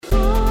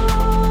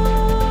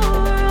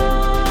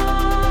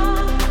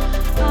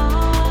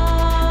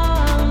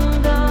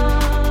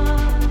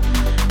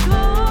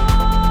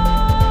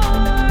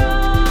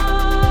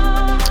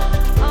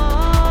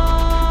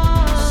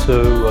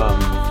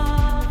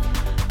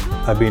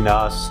I've been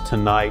asked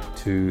tonight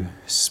to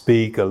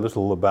speak a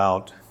little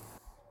about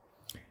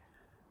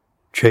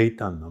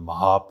Chaitanya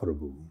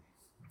Mahaprabhu,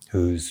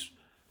 whose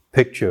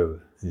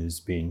picture is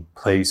being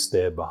placed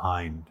there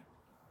behind.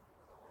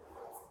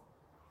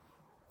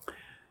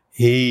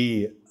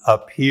 He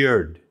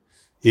appeared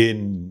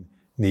in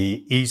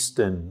the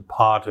eastern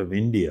part of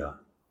India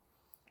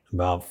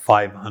about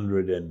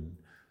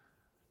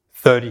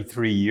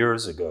 533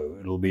 years ago.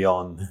 It'll be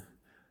on,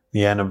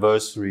 the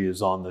anniversary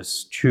is on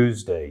this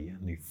Tuesday,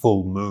 the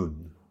full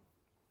moon.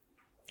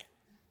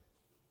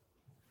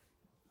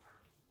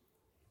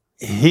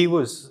 He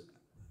was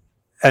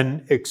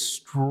an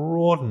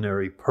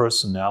extraordinary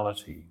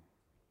personality,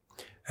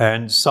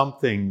 and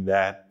something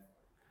that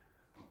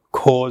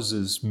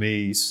causes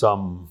me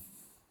some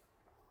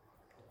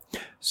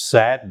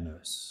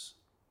sadness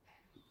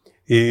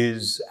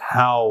is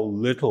how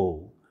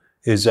little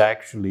is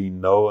actually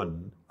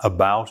known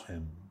about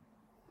him.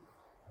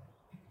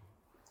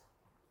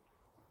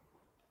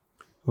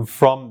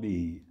 From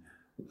the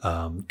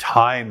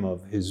time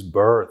of his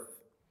birth,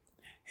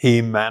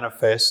 he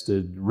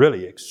manifested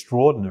really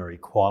extraordinary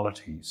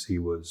qualities. He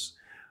was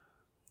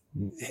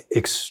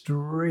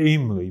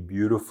extremely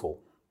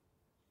beautiful.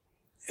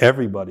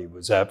 Everybody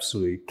was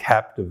absolutely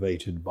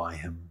captivated by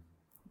him.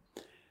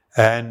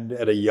 And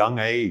at a young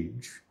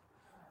age,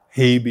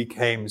 he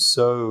became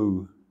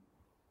so...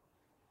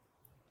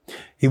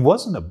 He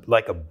wasn't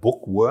like a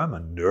bookworm, a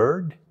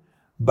nerd,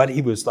 but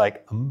he was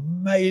like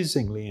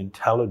amazingly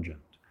intelligent.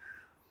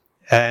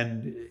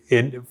 And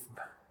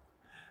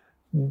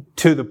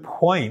to the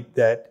point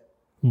that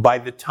by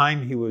the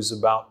time he was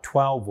about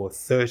 12 or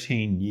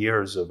 13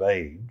 years of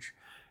age,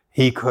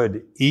 he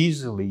could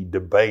easily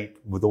debate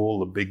with all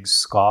the big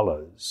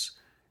scholars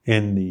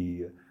in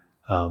the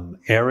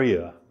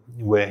area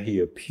where he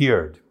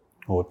appeared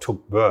or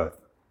took birth.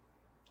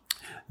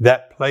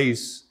 That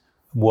place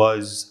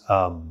was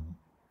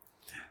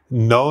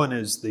known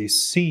as the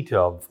seat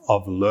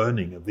of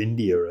learning of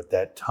India at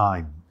that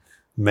time.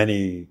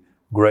 Many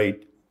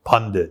great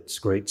pundits,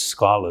 great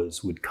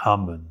scholars would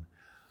come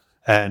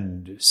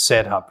and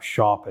set up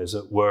shop, as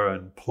it were,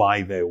 and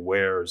ply their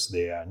wares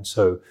there. And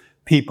so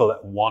people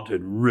that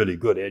wanted really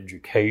good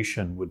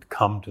education would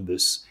come to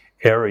this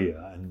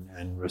area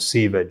and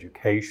receive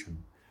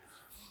education.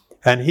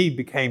 And he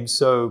became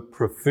so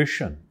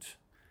proficient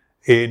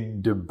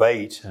in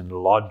debate and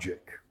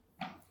logic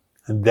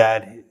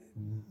that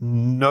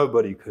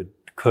nobody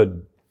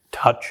could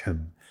touch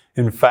him.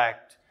 In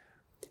fact,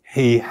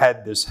 he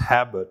had this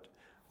habit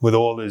with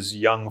all his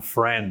young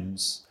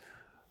friends,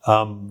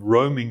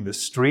 roaming the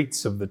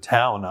streets of the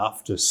town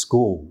after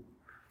school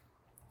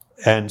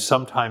and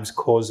sometimes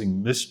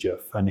causing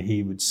mischief. And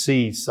he would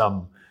see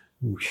some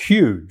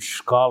huge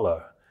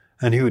scholar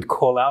and he would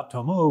call out to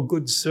him, "Oh,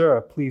 good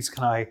sir, please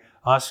can I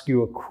ask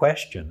you a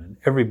question?" And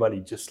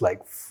everybody just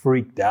like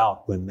freaked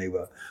out when they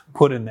were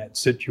put in that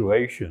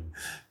situation,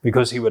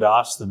 because he would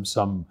ask them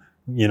some,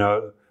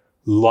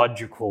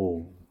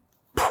 logical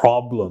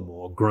problem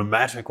or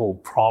grammatical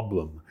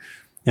problem.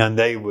 And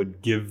they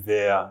would give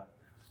their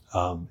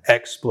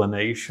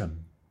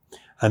explanation.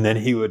 And then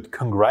he would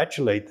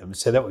congratulate them and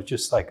say, "That was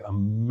just like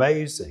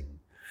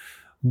amazing."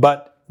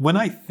 But when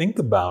I think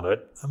about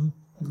it,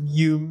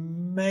 you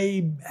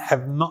may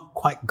have not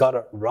quite got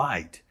it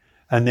right.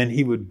 And then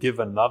he would give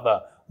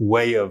another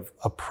way of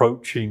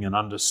approaching and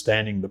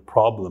understanding the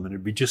problem. And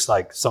it'd be just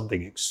like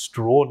something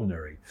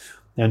extraordinary.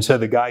 And so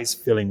the guy's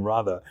feeling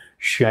rather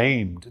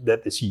shamed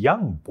that this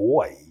young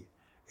boy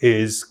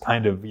is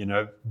kind of,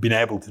 been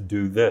able to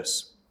do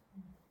this.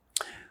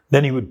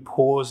 Then he would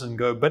pause and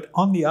go, "But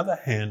on the other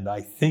hand,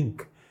 I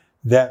think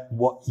that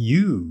what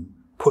you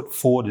put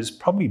forward is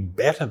probably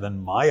better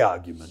than my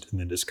argument." And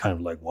then just kind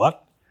of like,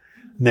 "What?"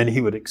 And then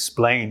he would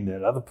explain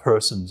that other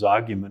person's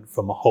argument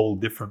from a whole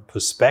different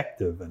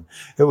perspective. And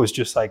it was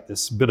just like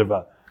this bit of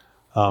a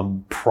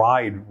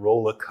pride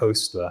roller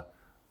coaster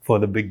for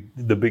the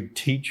big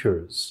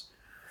teachers.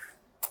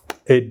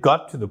 It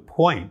got to the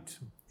point,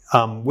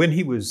 when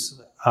he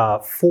was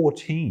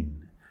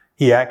 14,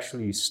 he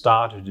actually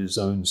started his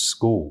own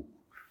school.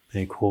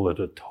 They call it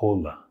a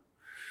tola.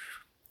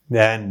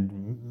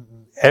 And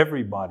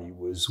everybody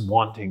was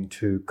wanting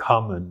to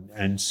come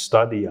and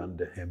study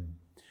under him.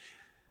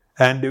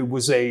 And it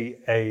was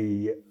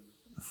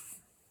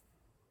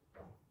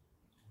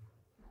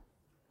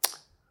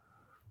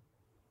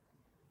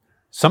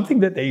something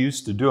that they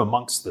used to do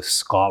amongst the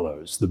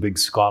scholars, the big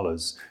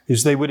scholars,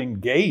 is they would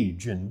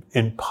engage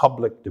in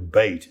public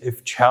debate.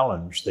 If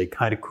challenged, they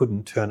kind of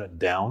couldn't turn it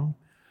down.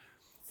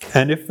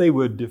 And if they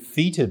were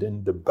defeated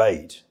in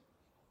debate,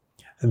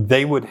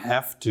 they would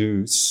have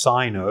to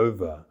sign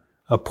over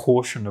a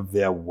portion of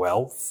their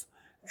wealth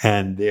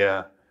and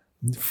their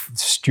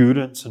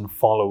students and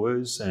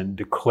followers and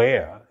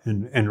declare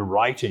in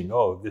writing,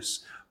 "Oh,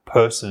 this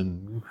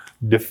person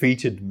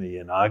defeated me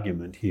in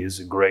argument. He is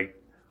a great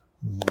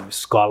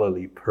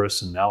scholarly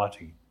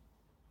personality."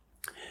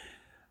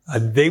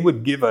 They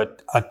would give a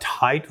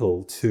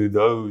title to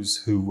those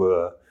who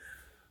were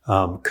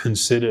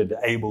considered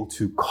able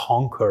to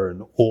conquer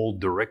in all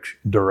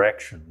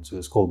directions. It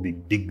was called the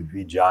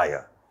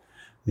Digvijaya.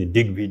 The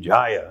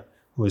Digvijaya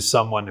was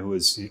someone who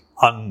was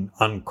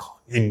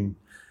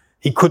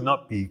he could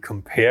not be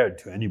compared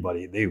to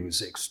anybody. He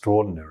was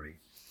extraordinary.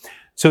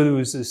 So there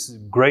was this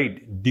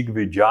great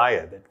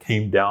Digvijaya that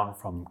came down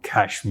from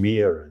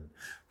Kashmir and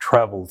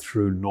traveled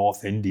through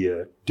North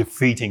India,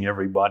 defeating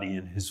everybody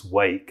in his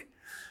wake.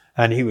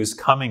 And he was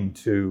coming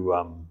to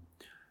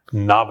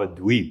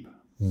Nava-dvīpe,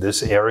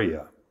 this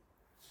area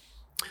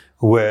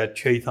where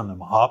Chaitanya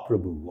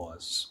Mahaprabhu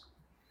was.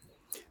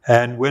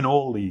 And when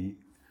all the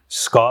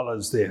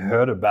scholars there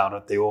heard about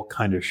it, they all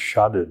kind of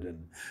shuddered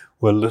and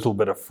were a little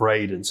bit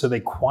afraid. And so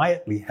they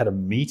quietly had a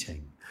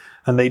meeting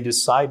and they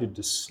decided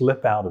to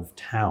slip out of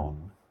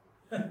town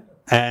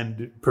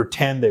and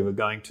pretend they were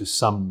going to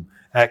some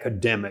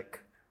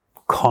academic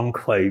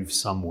conclave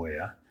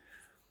somewhere.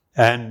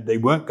 And they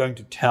weren't going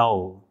to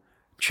tell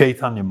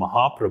Chaitanya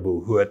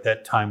Mahaprabhu, who at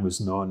that time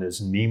was known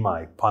as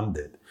Nimai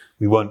Pandit.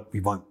 We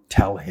won't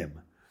tell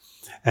him.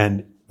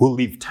 And we'll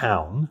leave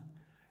town.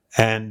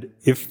 And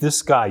if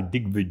this guy,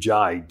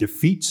 Digvijay,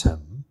 defeats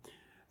him,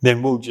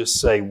 then we'll just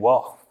say,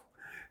 well,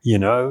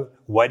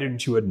 why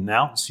didn't you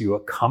announce you are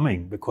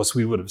coming? Because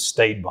we would have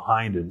stayed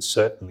behind and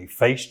certainly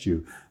faced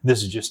you.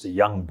 This is just a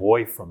young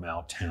boy from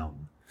our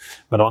town.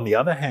 But on the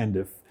other hand,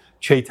 if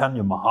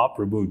Chaitanya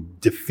Mahaprabhu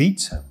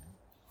defeats him,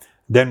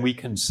 then we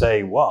can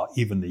say, well,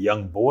 even the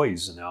young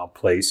boys in our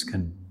place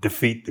can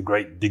defeat the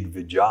great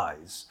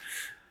Digvijayas.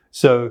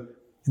 So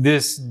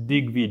this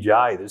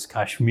Digvijay, this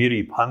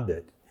Kashmiri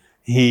Pandit,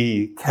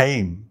 he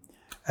came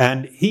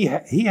and he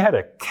had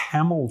a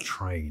camel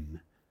train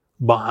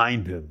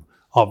behind him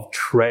of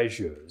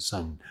treasures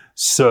and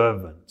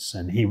servants,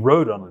 and he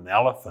rode on an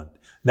elephant.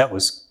 That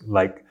was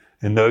like,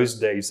 in those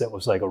days, that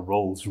was like a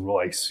Rolls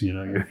Royce,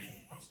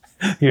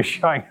 You're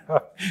showing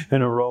up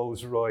in a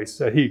Rolls Royce.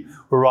 So he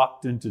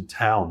rocked into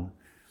town.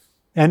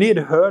 And he had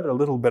heard a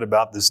little bit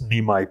about this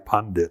Nimai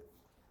Pandit.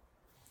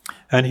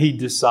 And he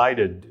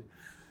decided,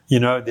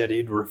 that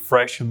he'd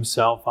refresh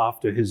himself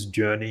after his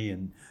journey.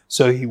 And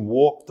so he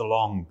walked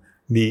along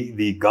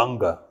the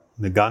Ganga,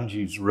 the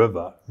Ganges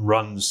River,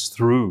 runs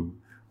through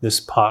this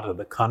part of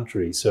the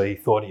country. So he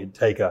thought he'd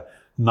take a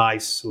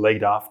nice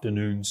late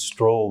afternoon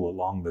stroll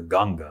along the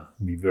Ganga.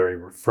 It'd be very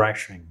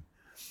refreshing.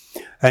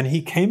 And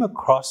he came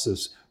across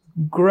this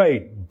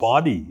great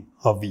body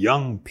of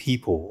young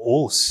people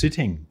all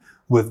sitting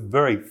with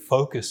very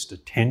focused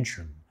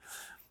attention.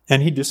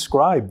 And he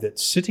described that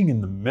sitting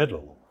in the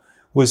middle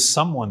was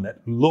someone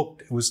that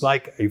it was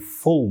like a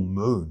full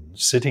moon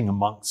sitting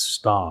amongst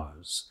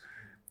stars.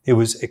 It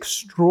was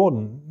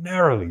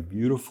extraordinarily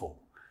beautiful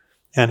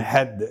and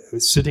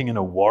sitting in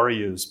a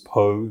warrior's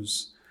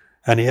pose.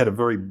 And he had a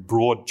very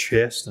broad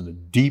chest and a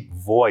deep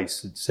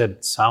voice. It said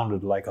it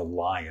sounded like a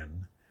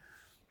lion.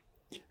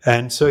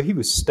 And so he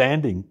was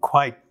standing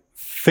quite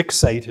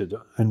fixated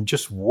and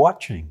just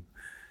watching.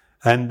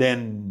 And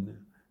then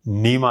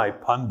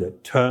Nimai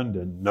Pandit turned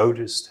and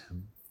noticed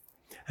him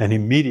and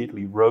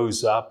immediately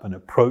rose up and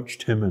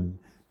approached him in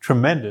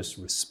tremendous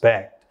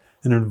respect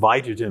and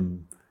invited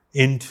him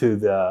into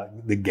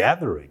the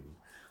gathering.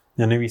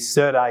 And he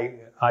said,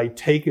 I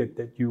take it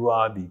that you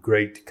are the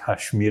great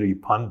Kashmiri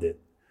Pandit,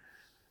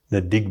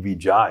 the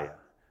Digvijaya.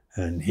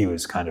 And he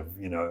was kind of,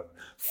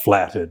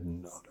 flattered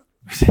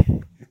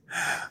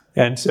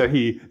and so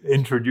he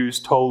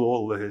told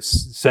all his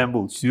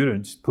assembled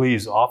students,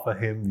 please offer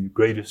him the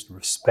greatest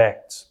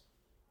respects.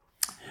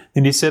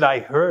 And he said,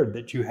 I heard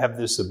that you have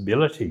this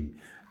ability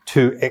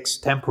to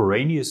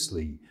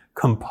extemporaneously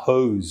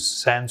compose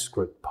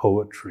Sanskrit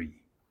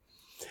poetry.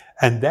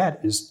 And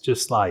that is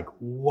just like,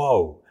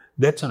 whoa,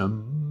 that's an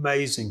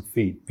amazing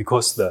feat,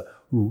 because the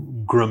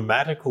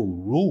grammatical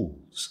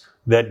rules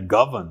that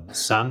govern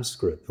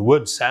Sanskrit, the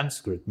word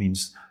Sanskrit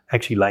means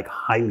actually like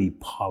highly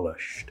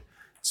polished.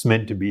 It's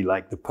meant to be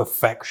like the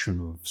perfection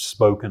of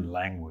spoken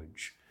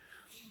language.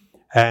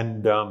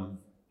 And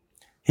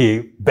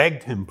he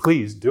begged him,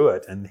 please do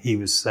it. And he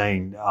was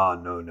saying,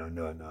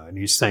 no. And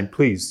he's saying,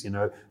 please,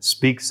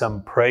 speak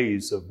some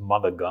praise of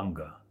Mother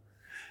Ganga.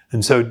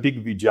 And so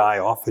Digvijay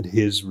offered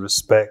his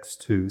respects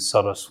to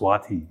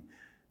Saraswati,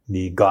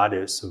 the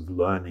goddess of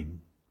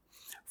learning,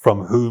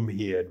 from whom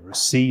he had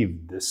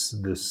received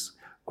this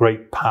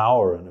great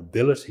power and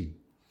ability.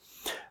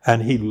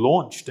 And he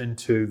launched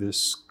into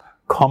this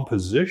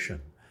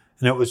composition.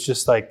 And it was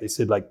just like, they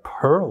said, like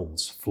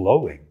pearls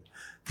flowing.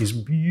 These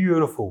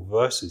beautiful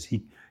verses.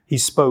 He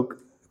spoke,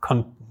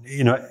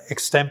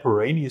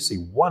 extemporaneously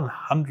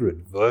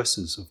 100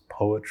 verses of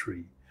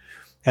poetry.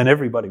 And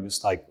everybody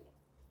was like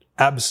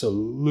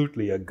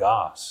absolutely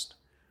aghast.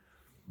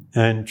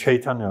 And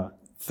Chaitanya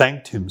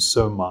thanked him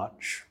so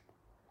much.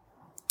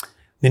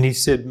 Then he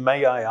said,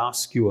 may I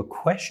ask you a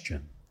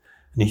question?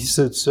 And he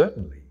said,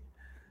 certainly.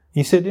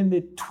 He said, in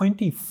the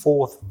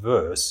 24th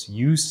verse,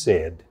 you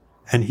said,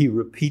 and he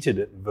repeated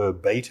it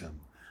verbatim.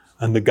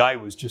 And the guy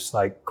was just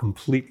like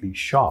completely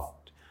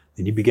shocked.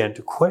 Then he began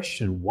to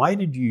question, why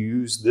did you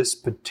use this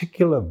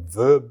particular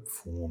verb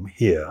form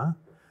here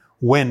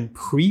when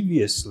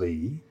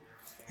previously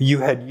you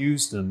had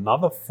used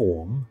another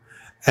form,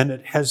 and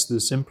it has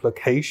this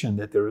implication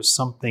that there is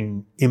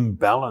something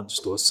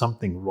imbalanced or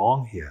something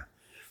wrong here.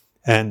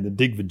 And the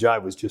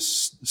Digvijay was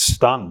just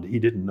stunned. He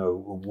didn't know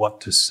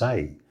what to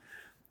say.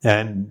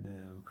 And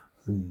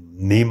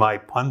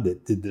Nimai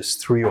Pandit did this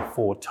 3 or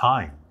 4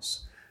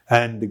 times.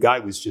 And the guy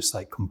was just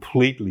like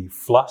completely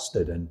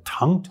flustered and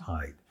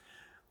tongue-tied.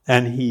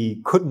 And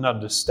he couldn't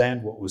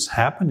understand what was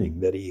happening,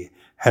 that he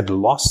had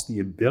lost the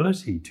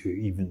ability to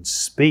even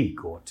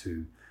speak or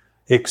to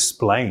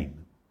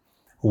explain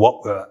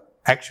what were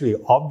actually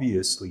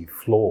obviously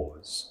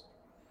flaws.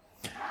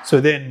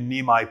 So then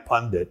Nimai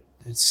Pandit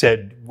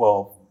said,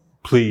 well,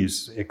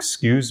 please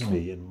excuse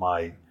me in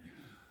my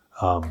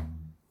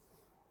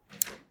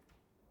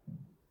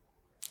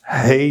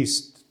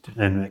haste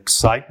and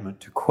excitement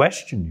to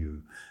question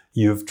you.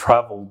 You've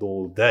traveled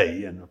all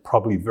day and are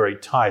probably very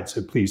tired,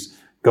 so please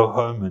go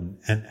home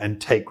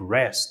and take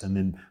rest, and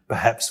then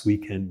perhaps we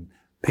can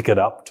pick it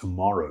up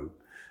tomorrow.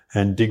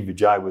 And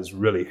Digvijay was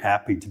really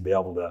happy to be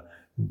able to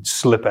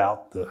slip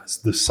out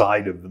the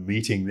side of the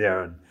meeting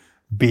there and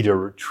beat a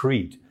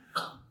retreat.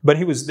 But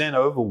he was then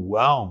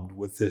overwhelmed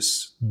with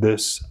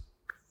this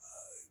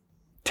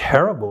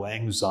terrible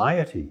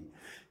anxiety.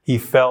 He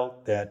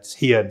felt that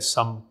he had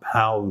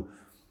somehow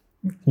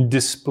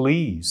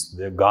displeased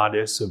the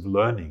goddess of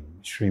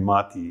learning,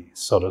 Srimati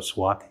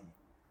Saraswati.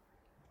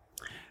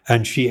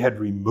 And she had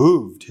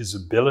removed his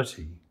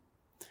ability.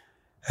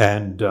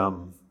 And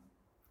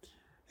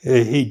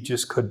he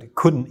just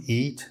couldn't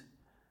eat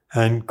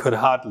and could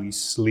hardly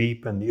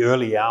sleep. In the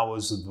early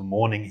hours of the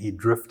morning, he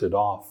drifted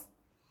off.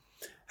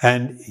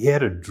 And he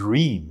had a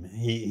dream.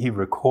 He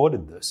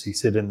recorded this. He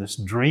said in this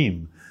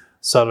dream,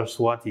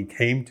 Saraswati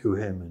came to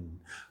him and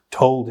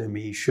told him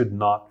he should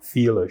not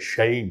feel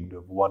ashamed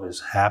of what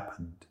has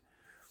happened.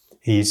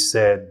 He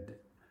said,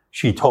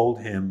 she told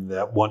him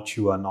that what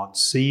you are not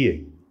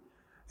seeing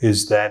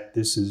is that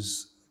this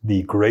is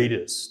the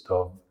greatest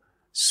of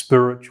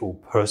spiritual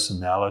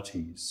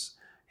personalities.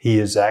 He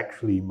is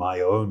actually my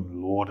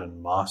own Lord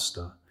and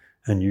Master,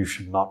 and you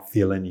should not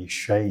feel any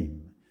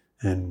shame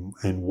in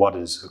what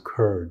has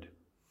occurred.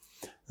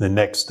 The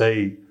next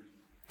day,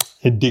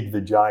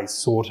 Digvijay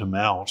sought him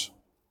out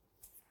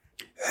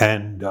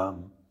and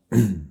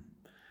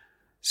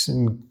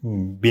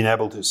being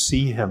able to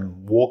see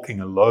him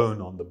walking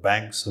alone on the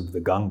banks of the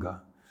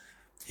Ganga.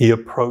 He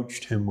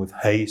approached him with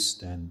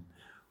haste and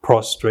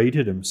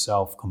prostrated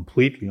himself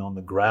completely on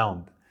the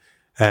ground.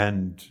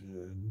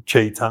 And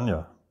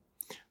Chaitanya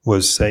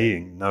was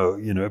saying,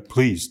 no,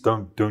 please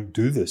don't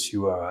do this.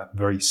 You are a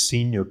very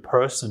senior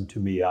person to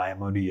me. I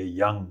am only a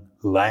young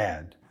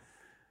lad.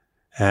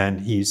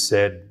 And he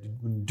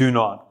said, do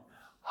not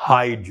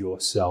hide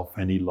yourself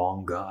any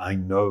longer. I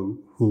know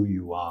who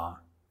you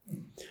are.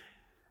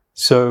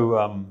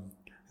 So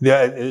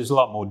there's a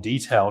lot more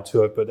detail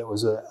to it, but it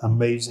was an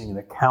amazing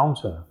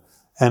encounter.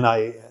 And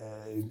I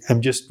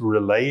am just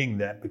relaying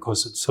that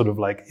because it sort of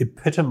like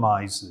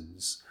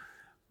epitomizes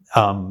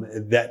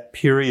that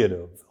period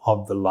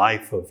of the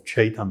life of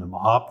Chaitanya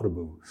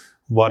Mahaprabhu.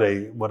 What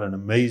an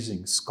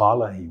amazing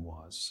scholar he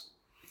was.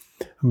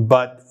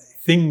 But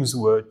things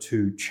were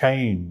to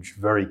change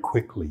very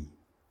quickly.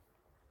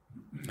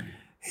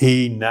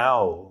 He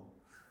now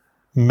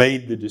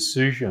made the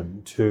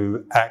decision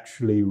to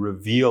actually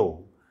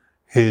reveal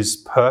his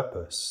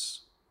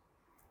purpose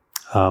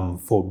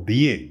for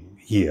being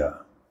here.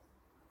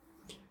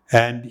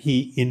 And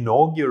he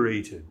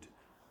inaugurated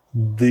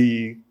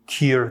the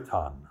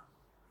Kirtan.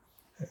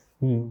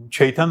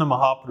 Chaitanya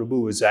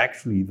Mahaprabhu is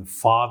actually the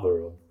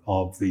father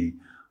of the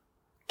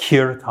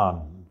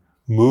Kirtan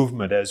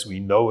movement as we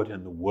know it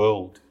in the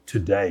world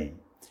today.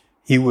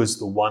 He was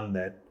the one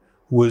that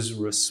was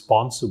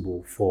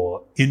responsible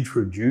for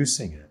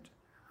introducing it.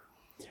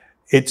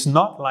 It's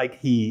not like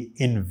he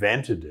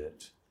invented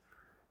it.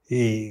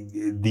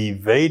 The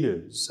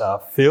Vedas are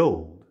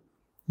filled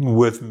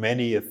with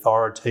many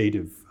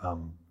authoritative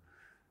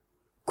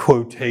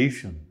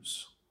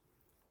quotations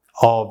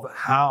of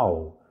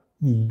how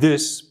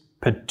this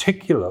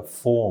particular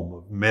form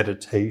of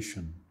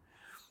meditation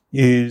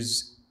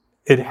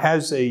it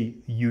has a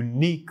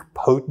unique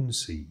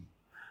potency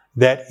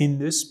that in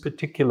this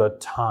particular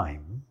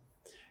time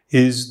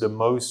is the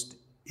most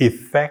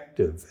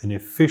effective and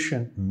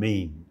efficient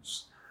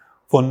means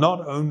for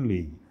not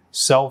only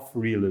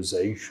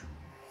self-realization,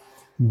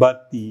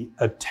 but the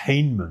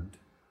attainment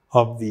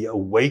of the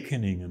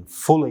awakening and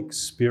full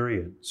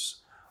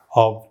experience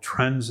of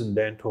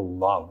transcendental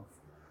love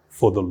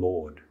for the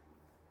Lord.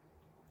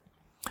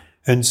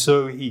 And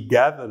so he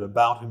gathered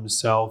about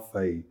himself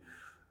a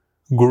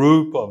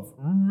group of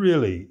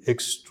really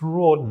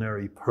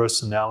extraordinary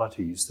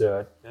personalities.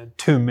 There are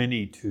too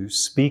many to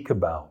speak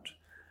about.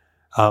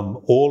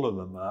 All of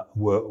them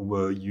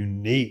were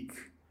unique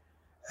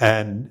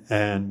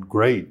and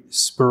great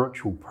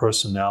spiritual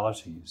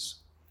personalities.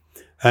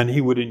 And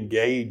he would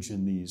engage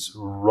in these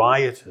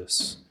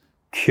riotous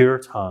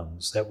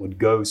kirtans that would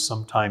go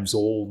sometimes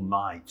all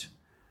night.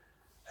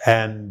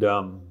 And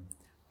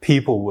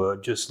people were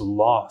just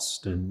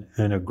lost in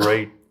a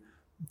great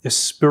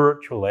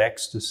spiritual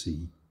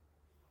ecstasy.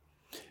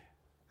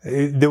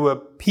 There were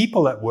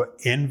people that were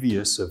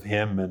envious of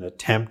him and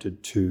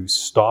attempted to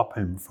stop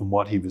him from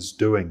what he was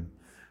doing.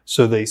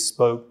 So they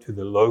spoke to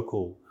the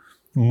local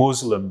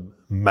Muslim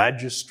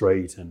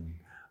magistrate and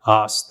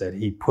asked that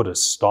he put a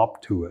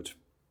stop to it.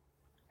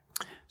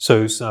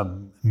 So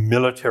some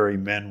military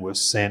men were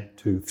sent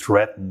to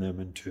threaten them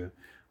and to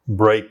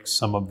break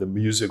some of the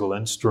musical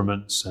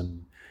instruments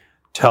and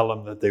tell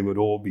them that they would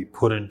all be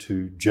put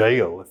into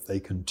jail if they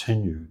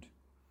continued.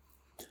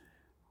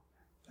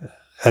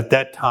 At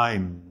that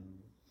time,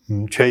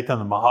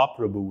 Chaitanya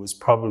Mahaprabhu was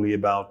probably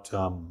about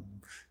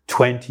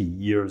 20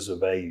 years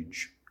of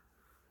age.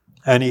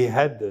 And he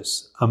had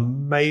this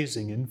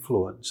amazing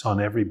influence on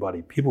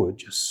everybody. People were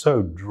just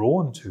so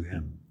drawn to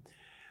him.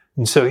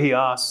 And so he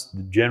asked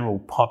the general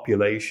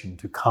population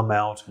to come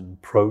out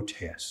and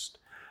protest.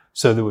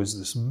 So there was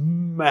this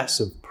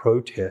massive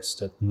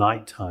protest at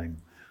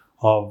nighttime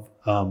of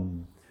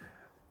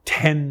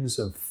tens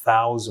of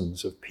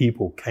thousands of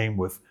people came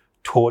with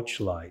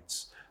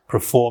torchlights,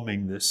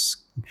 performing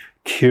this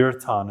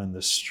kirtan in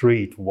the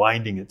street,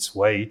 winding its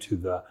way to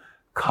the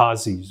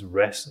Qazi's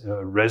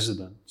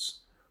residence.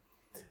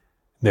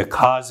 The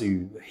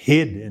Qazi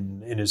hid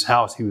in his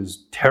house. He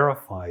was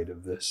terrified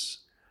of this.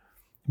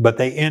 But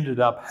they ended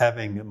up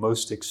having a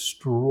most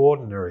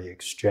extraordinary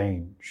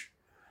exchange.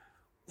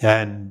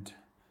 And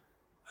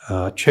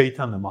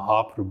Chaitanya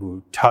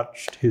Mahaprabhu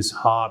touched his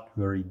heart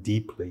very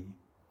deeply.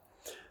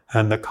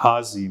 And the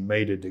Qazi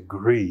made a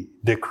decree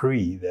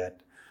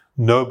that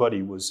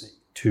nobody was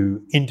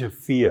to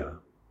interfere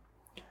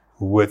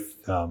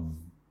with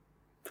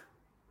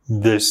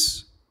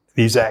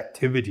these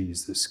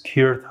activities, this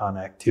kirtan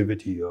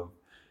activity of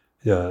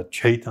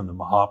Chaitanya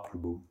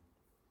Mahaprabhu.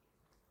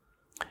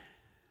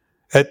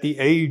 At the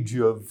age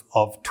of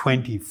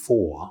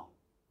 24,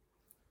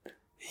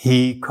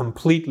 he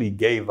completely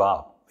gave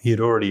up. He had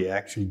already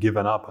actually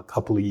given up a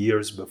couple of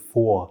years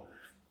before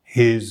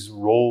his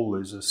role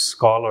as a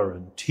scholar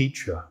and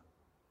teacher.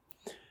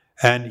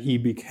 And he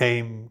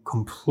became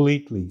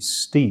completely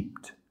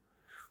steeped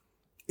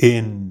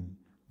in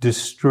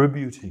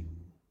distributing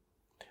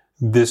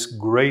this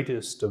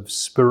greatest of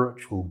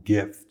spiritual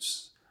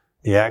gifts,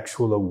 the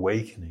actual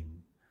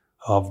awakening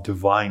of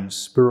divine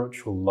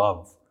spiritual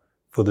love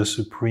for the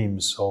Supreme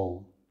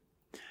Soul.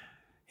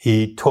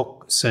 He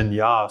took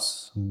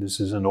sannyas, and this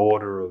is an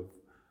order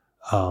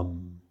of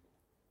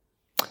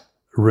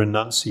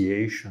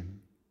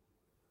renunciation,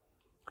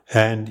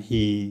 and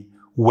he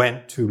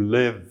went to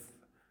live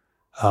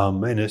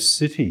in a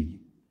city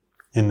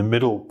in the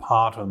middle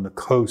part on the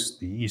coast,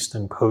 the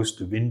eastern coast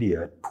of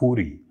India, at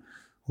Puri,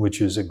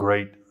 which is a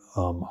great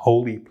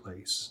holy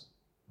place.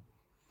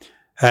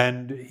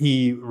 And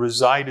he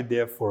resided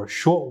there for a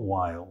short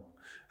while,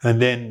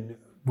 and then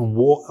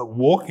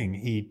walking,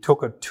 he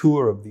took a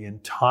tour of the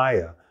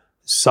entire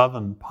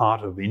southern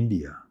part of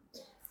India.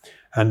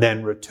 And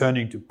then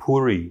returning to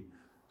Puri,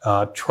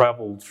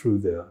 traveled through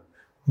the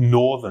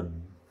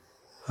northern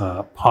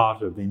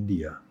part of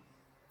India.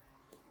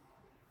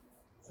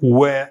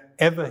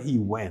 Wherever he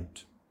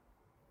went,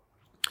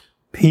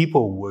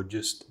 people were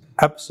just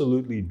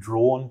absolutely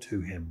drawn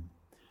to him.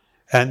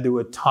 And there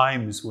were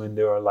times when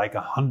there were like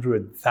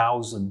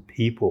 100,000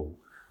 people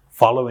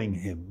following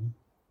him,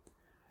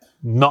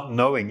 not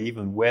knowing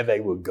even where they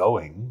were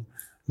going.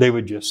 They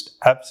were just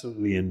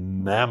absolutely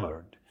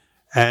enamored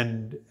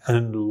and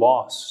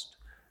lost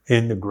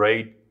in the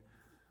great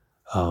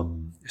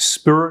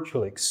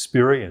spiritual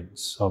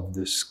experience of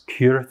this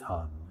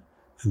kirtan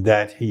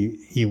that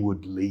he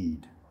would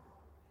lead.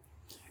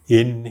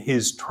 In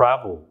his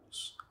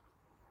travels,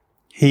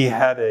 he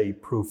had a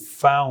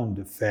profound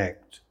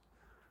effect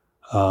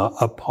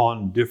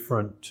upon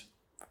different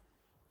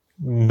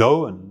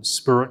known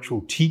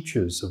spiritual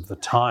teachers of the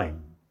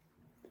time,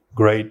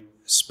 great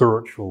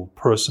spiritual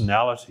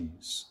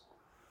personalities,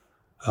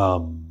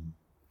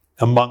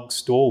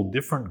 amongst all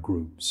different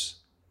groups,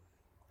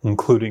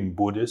 including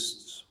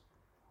Buddhists,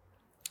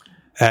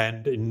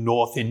 and in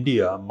North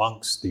India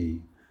amongst the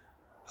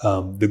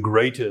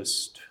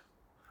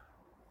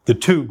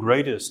two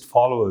greatest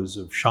followers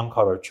of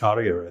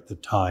Shankaracharya at the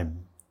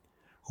time,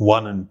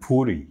 one in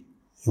Puri,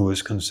 who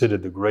was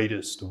considered the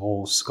greatest of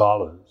all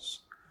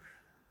scholars,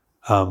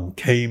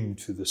 came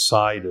to the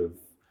side of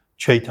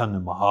Chaitanya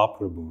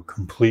Mahaprabhu,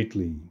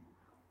 completely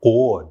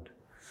awed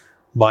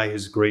by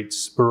his great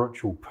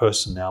spiritual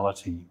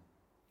personality.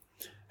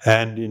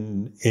 And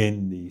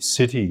in the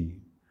city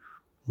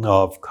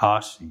of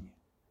Kashi,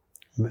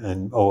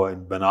 or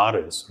in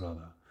Benares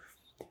rather,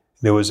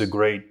 there was a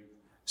great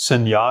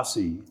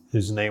sannyasi.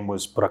 His name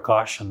was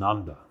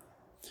Prakashananda.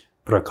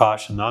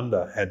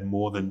 Prakashananda had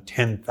more than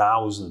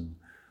 10,000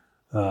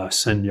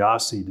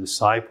 sannyasi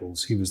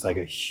disciples. He was like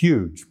a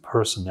huge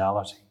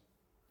personality.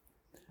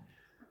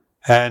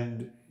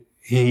 And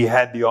he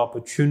had the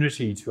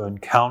opportunity to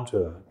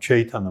encounter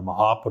Chaitanya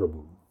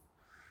Mahaprabhu,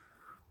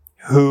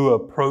 who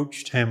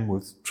approached him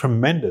with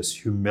tremendous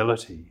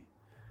humility.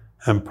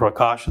 And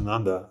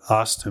Prakashananda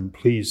asked him,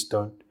 please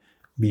don't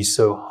be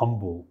so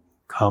humble,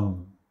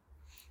 come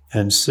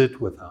and sit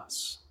with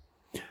us.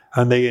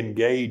 And they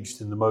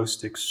engaged in the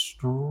most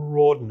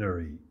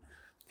extraordinary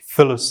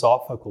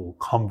philosophical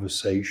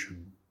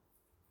conversation.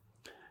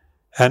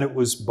 And it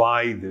was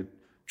by the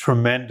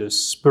tremendous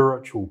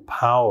spiritual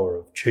power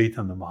of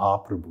Chaitanya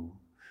Mahaprabhu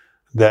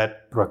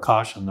that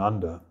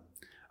Prakāśānanda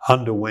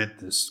underwent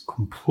this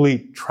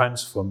complete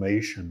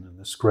transformation and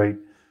this great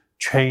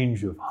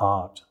change of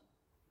heart.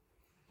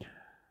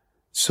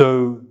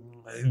 So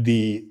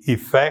the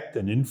effect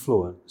and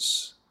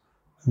influence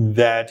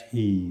that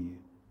he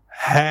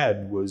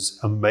had was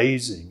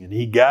amazing, and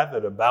he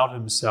gathered about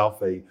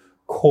himself a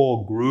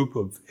core group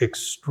of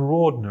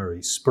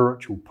extraordinary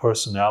spiritual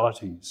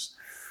personalities,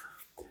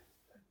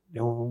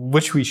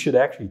 which we should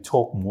actually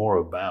talk more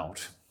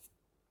about.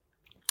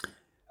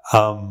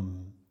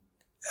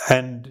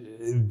 And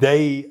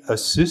they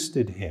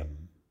assisted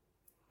him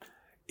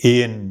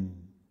in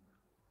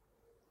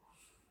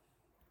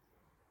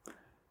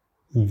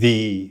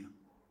the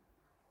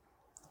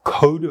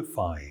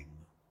codifying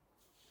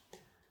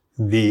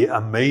the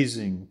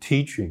amazing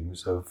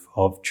teachings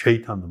of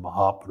Chaitanya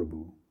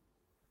Mahaprabhu.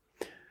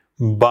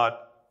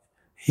 But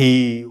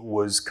he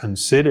was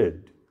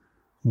considered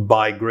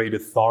by great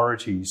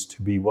authorities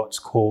to be what's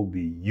called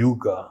the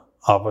Yuga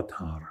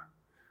avatar,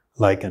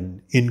 like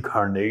an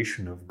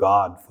incarnation of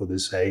God for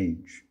this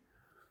age.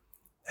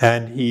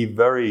 And he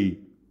very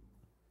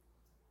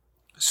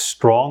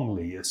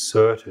strongly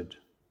asserted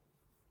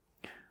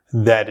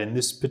that in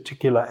this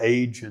particular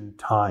age and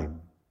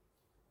time,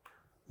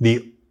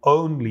 the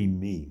only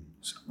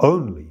means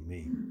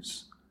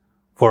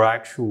for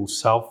actual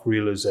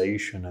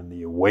self-realization and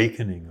the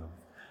awakening of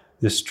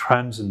this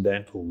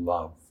transcendental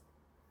love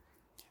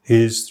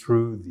is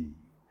through the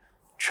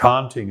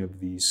chanting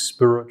of these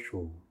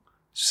spiritual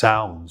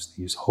sounds,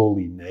 these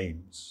holy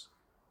names,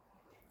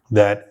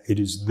 that it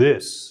is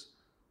this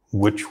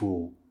which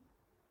will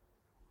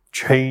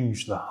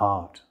change the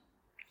heart.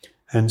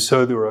 And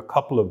so there were a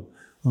couple of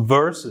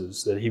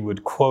verses that he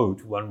would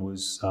quote. One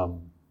was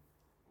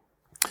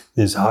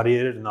this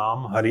Harir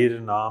Nam,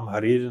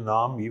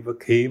 Iva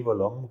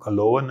Kevalam,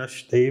 Kaloa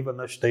Nashteva,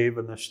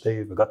 Nashteva,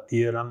 Nashteva,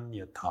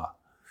 Gatiranyatha.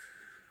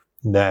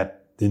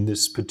 That in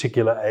this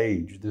particular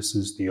age, this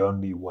is the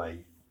only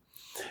way.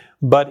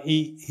 But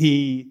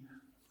he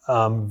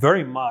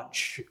very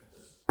much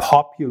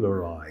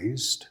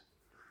popularized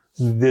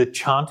the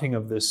chanting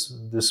of this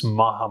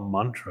Maha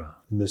mantra,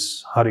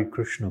 this Hare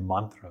Krishna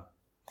mantra.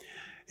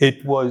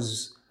 It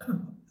was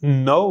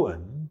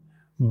known,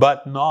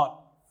 but not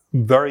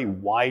very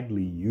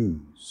widely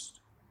used.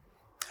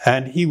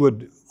 And he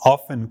would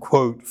often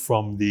quote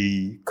from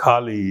the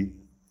Kali-yuga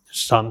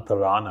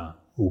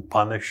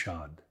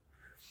Upanishad,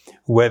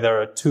 where there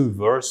are two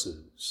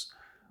verses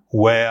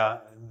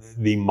where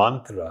the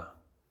mantra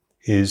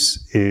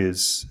is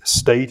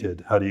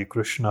stated, Hare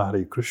Krishna,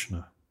 Hare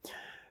Krishna.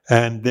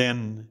 And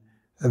then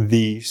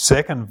the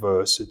second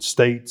verse, it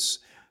states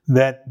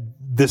that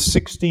the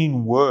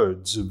 16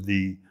 words of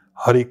the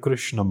Hare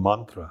Krishna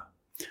mantra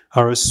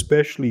are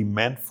especially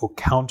meant for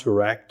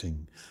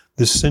counteracting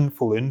the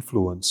sinful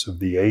influence of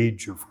the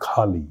age of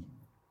Kali.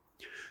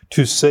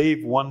 To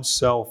save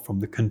oneself from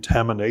the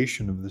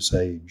contamination of this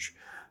age,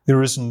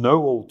 there is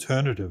no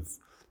alternative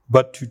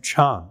but to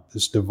chant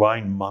this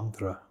divine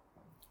mantra.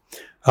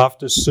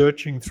 After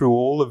searching through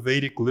all the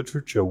Vedic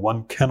literature,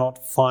 one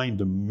cannot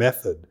find a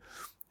method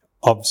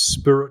of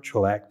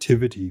spiritual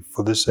activity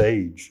for this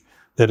age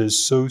that is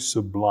so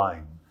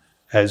sublime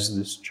as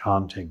this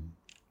chanting.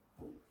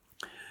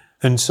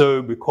 And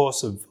so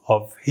because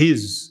of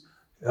his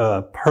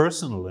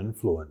personal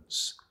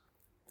influence,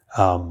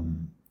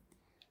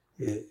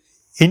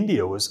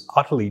 India was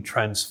utterly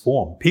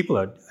transformed. People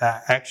are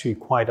actually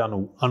quite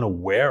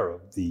unaware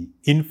of the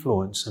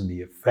influence and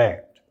the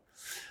effect.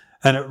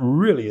 And it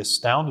really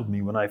astounded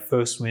me when I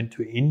first went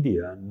to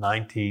India in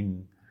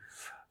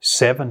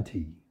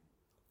 1970.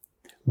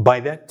 By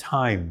that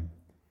time,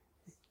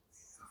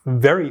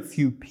 very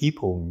few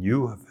people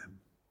knew of him.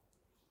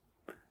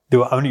 There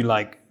were only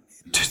like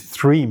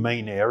 3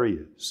 main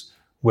areas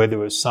where there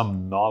was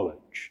some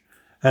knowledge.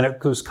 And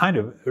it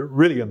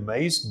really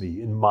amazed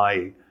me in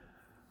my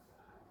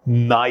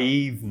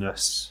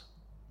naiveness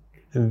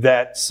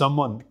that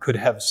someone could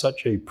have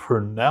such a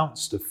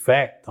pronounced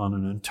effect on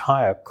an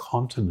entire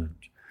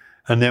continent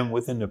and then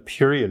within a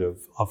period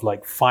of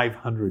like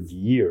 500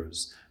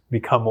 years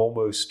become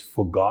almost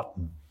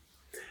forgotten.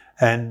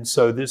 And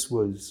so this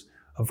was,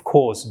 of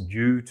course,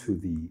 due to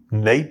the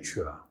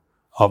nature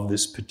of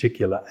this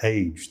particular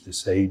age,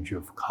 this age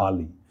of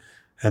Kali,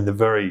 and the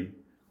very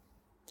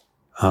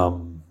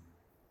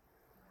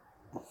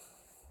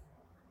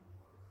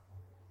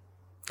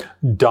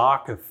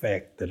dark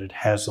effect that it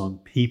has on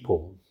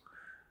people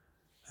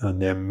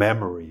and their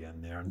memory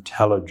and their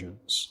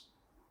intelligence.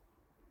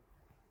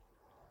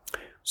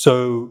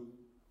 So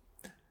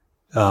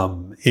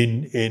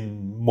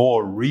in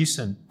more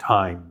recent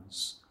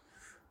times,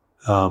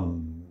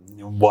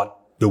 what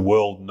the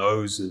world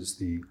knows as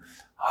the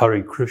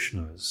Hare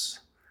Krishnas,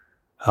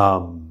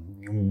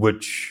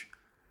 which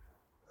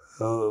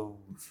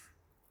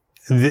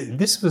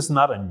this was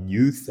not a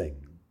new thing.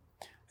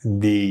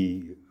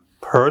 The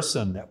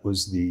person that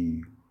was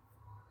the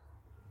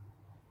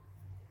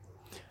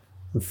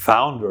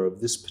founder of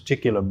this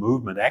particular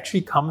movement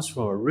actually comes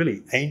from a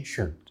really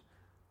ancient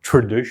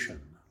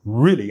tradition.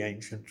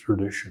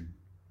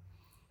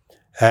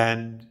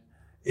 And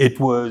it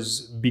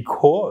was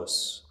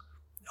because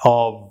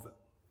of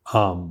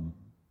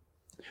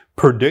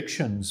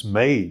predictions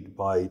made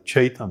by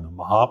Chaitanya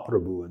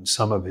Mahaprabhu and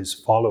some of his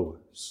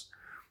followers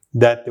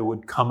that there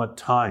would come a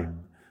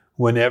time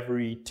when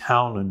every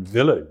town and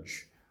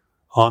village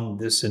on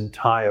this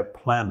entire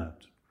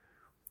planet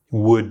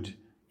would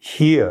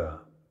hear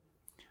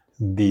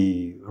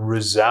the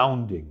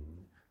resounding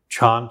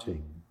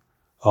chanting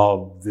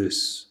of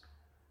this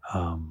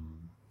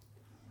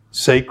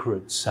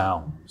sacred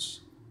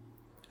sounds.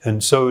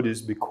 And so it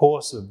is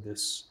because of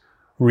this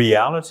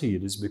reality,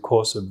 it is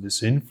because of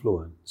this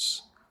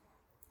influence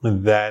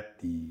that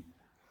the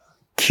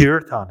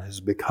Kirtan has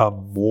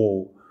become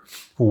more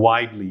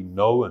widely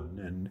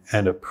known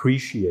and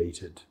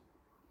appreciated.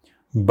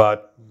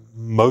 But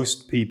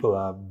most people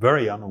are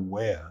very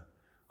unaware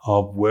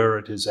of where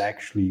it has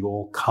actually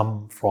all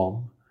come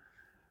from,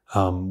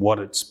 what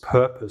its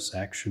purpose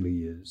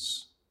actually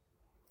is,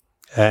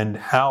 and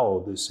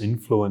how this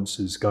influence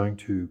is going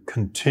to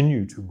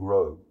continue to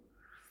grow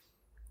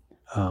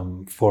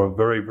for a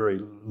very, very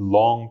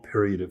long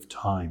period of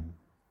time.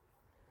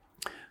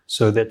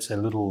 So that's a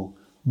little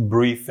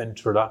brief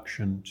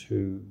introduction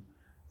to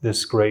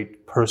this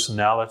great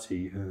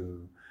personality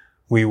who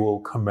we will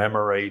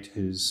commemorate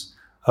his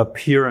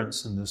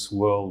appearance in this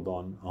world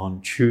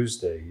on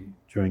Tuesday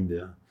during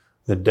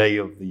the day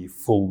of the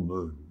full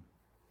moon.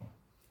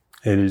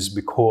 It is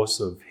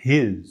because of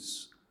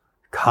his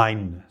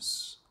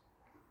kindness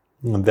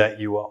that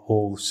you are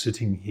all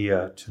sitting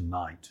here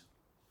tonight.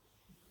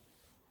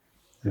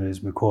 It is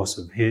because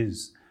of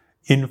his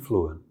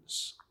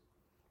influence.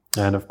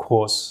 And of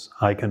course,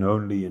 I can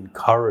only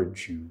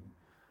encourage you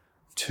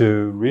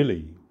to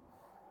really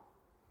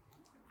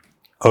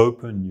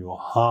open your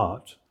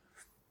heart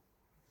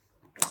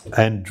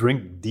and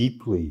drink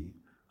deeply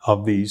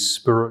of these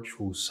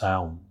spiritual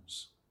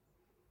sounds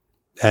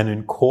and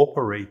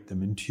incorporate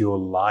them into your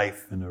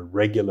life on a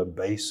regular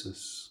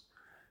basis,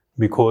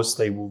 because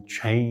they will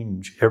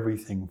change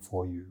everything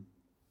for you.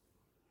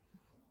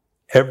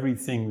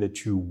 Everything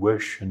that you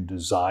wish and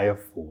desire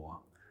for,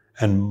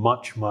 and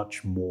much,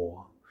 much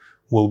more,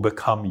 will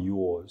become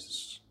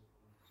yours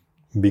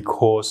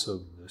because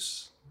of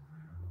this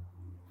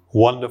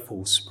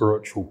wonderful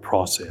spiritual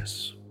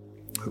process.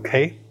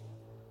 Okay?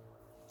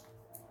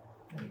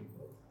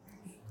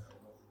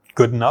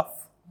 Good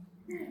enough?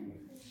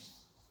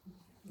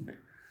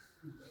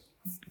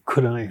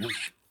 Could I?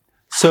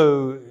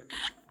 So,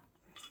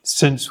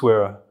 since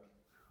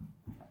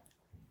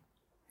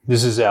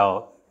this is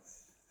our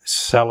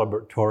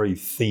celebratory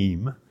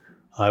theme,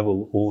 I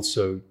will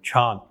also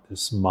chant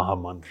this Maha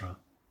Mantra.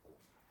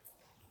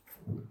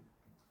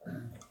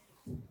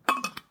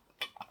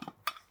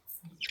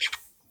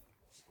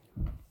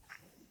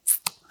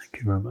 Thank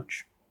you very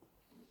much.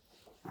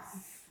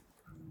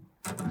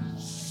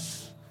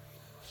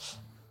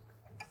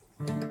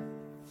 Hare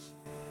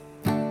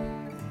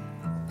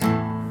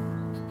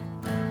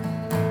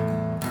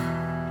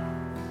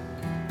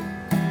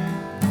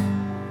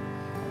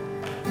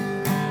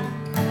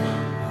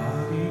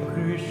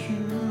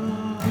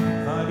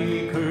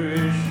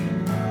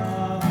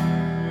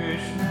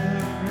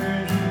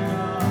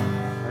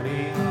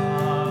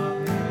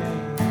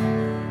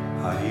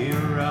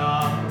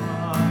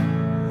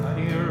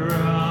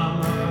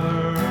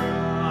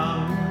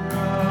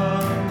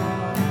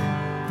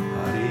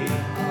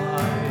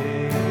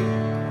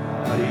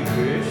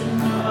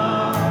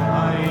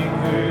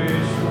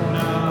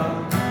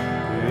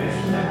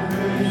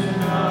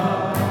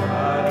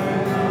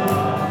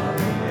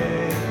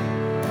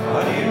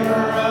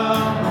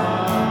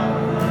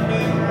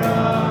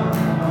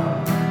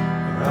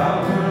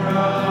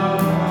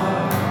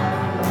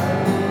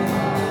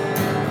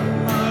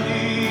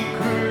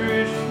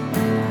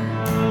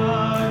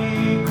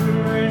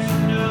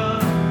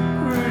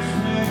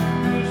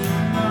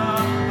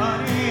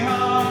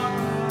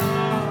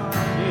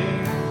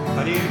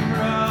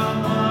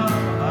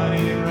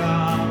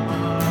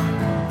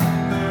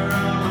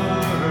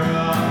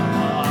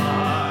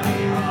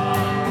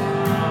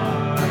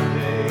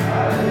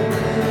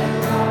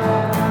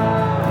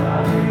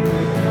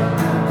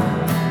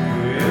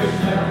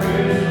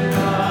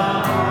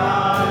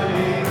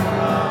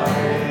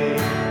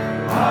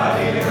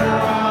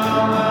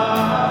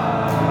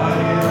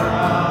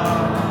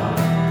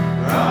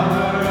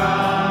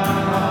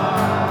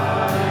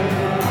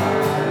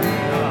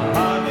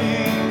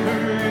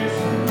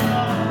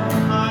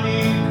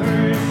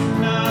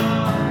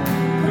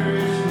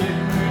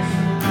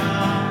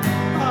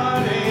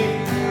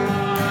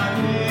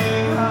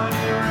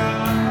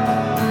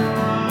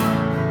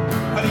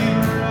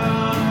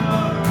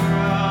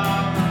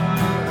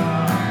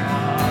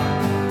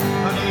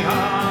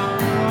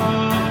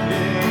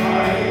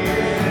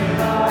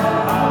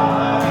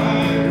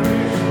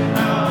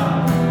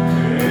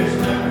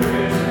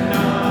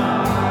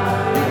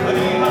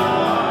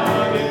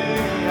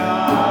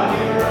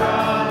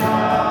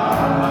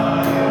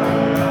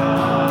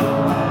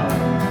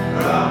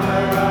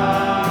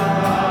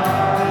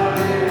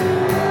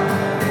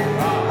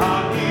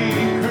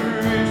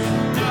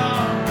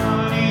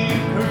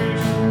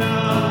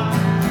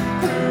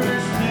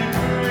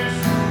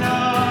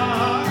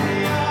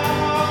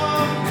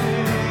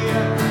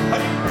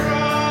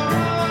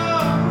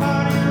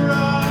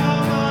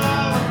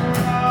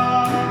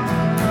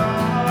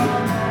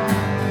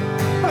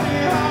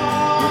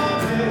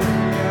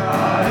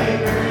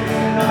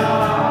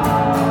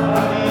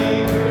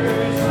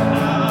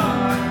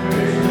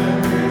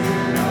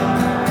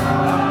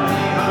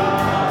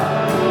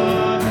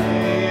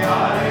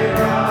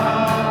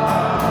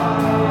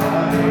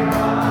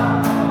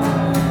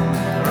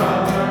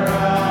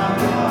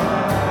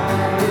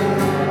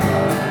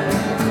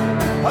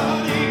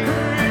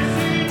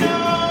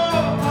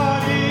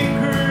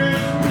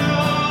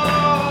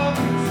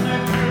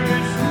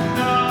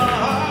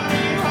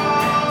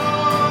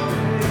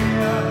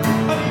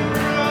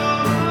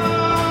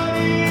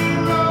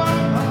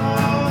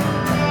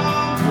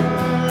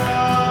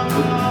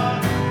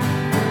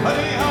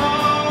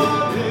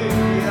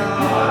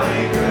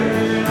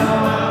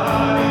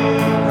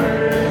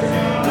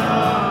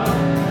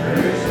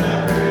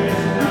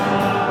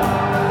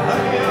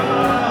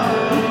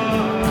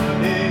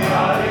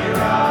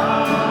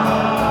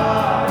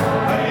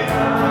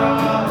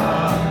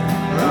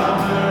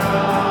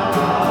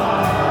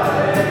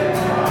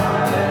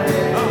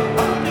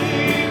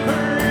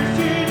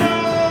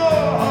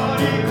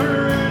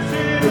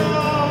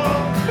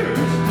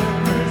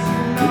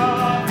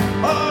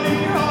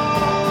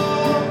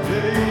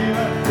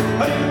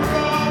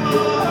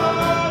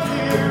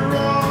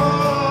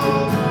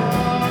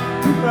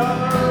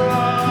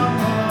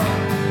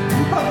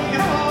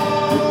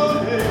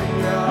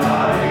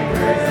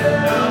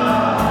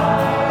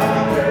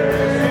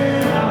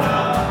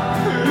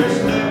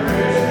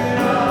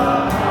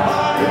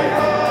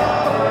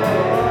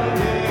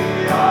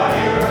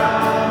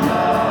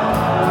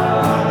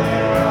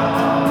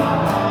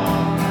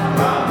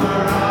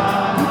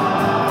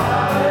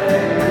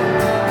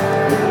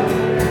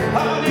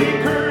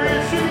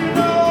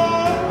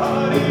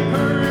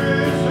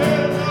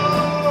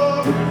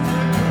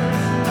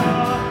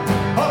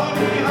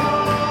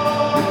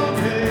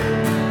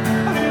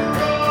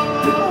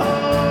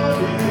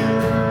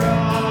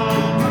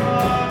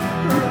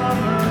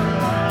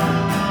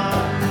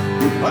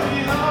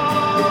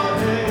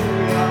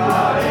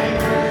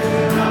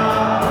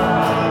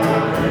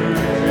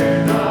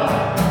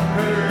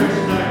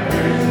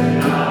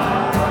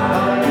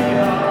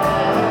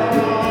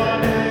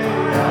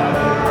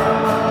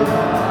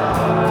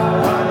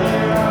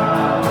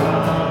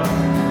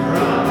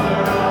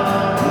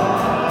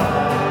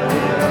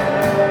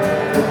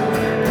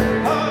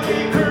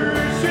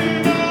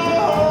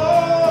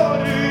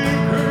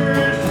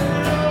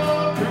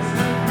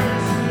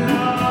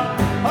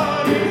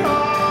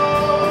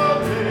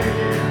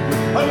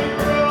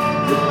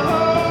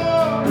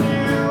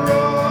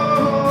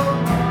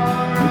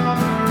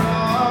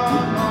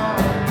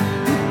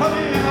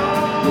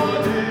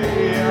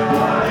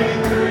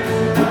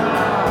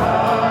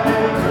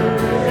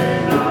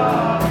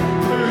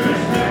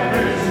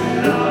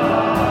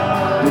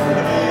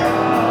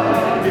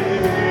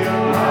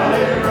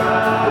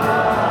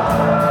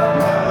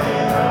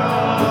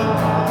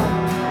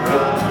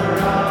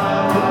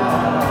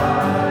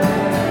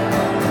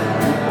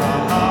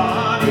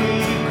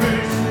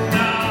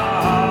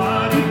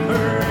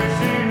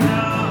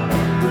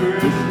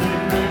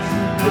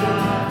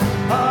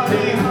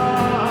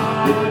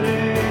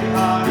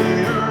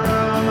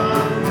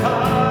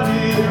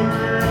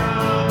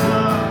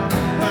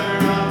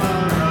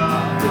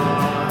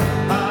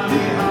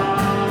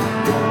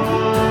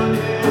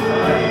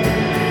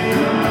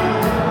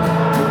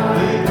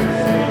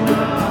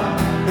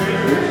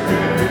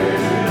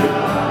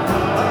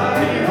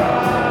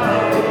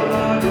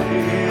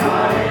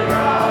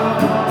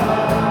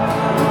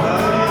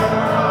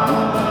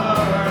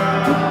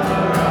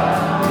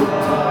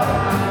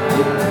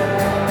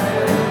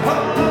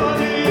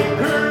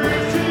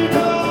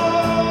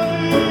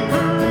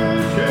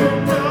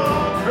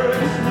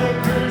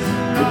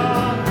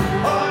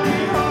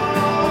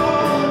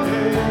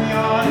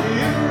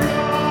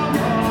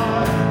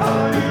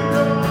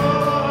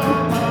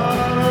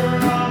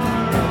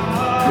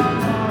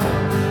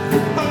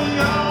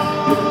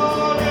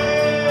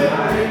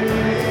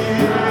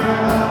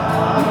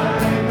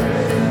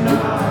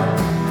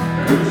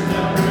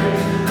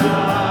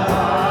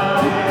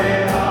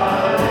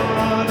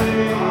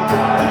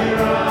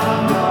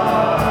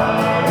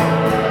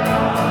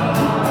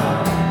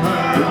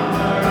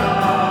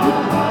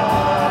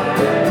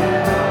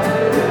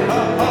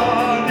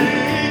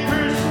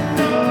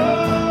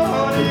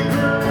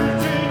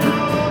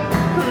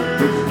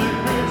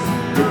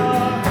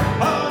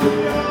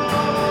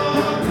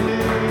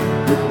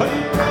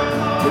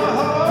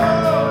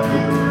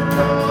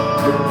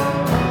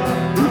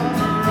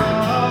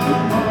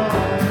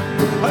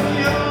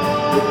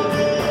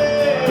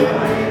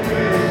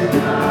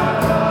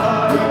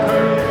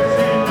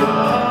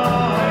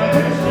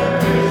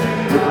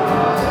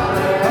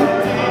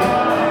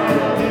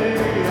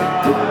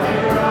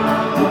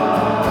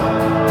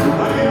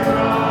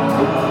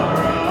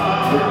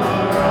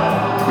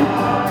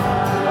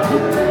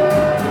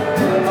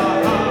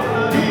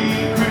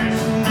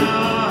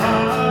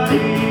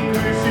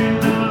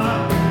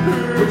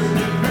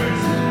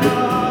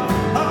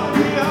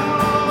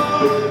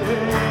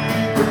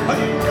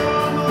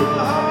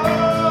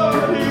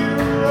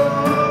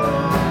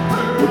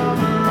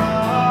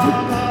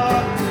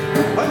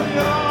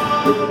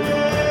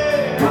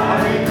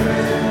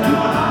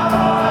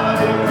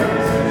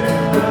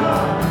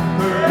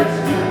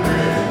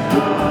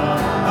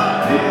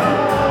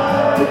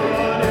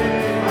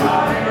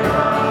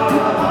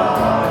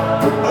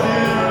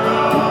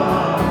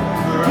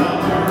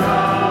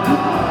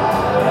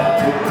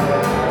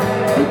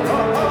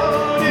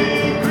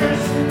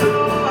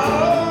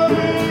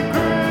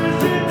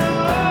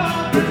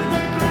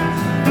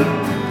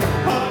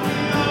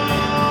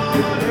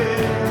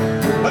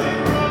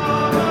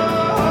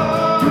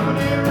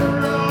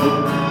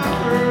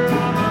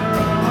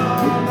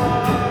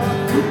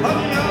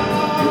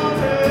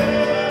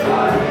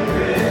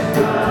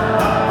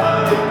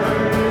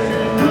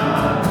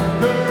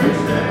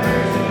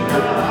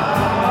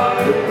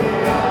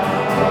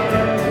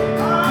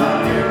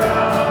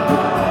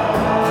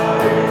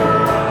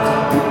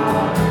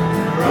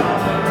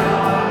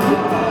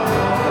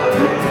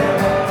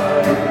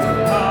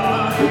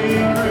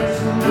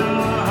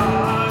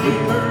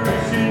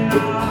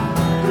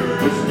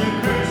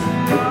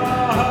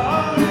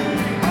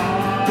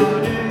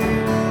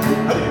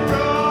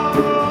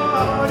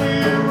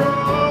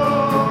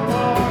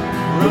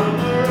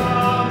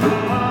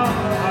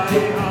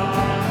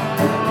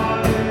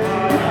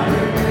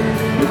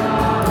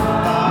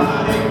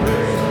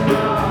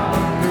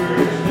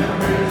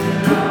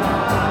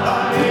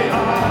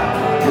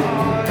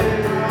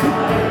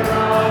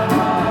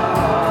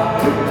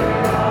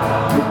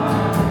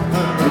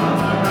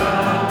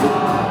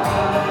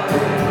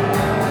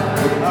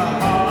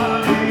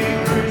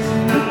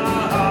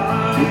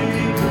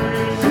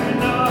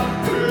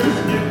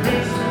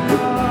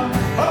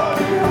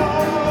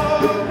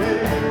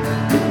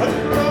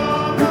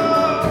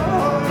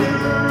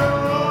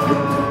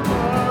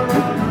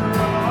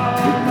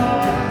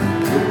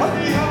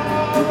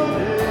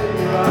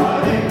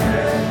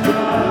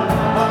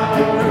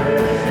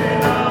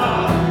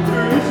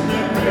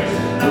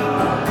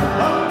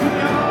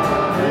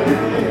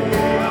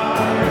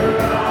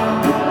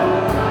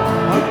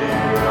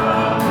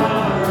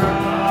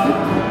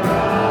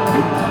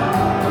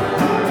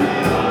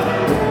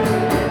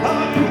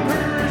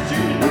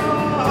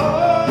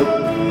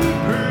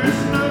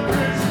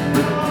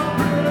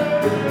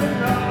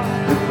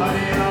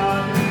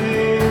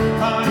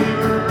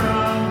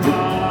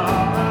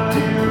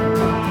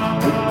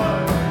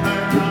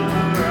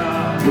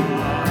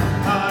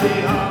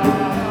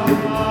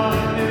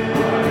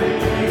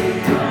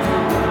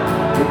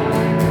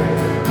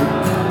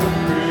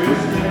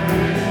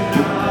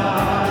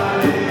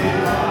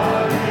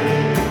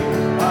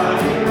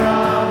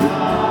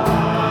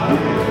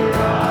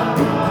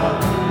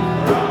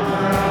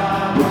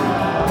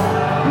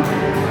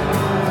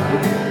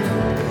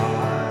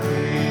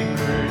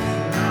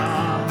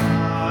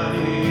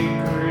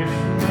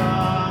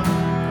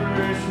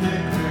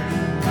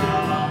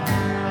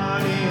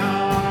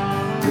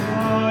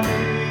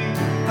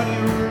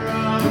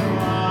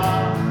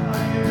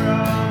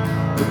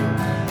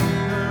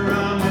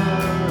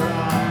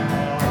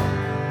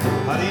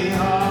Hari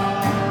Hari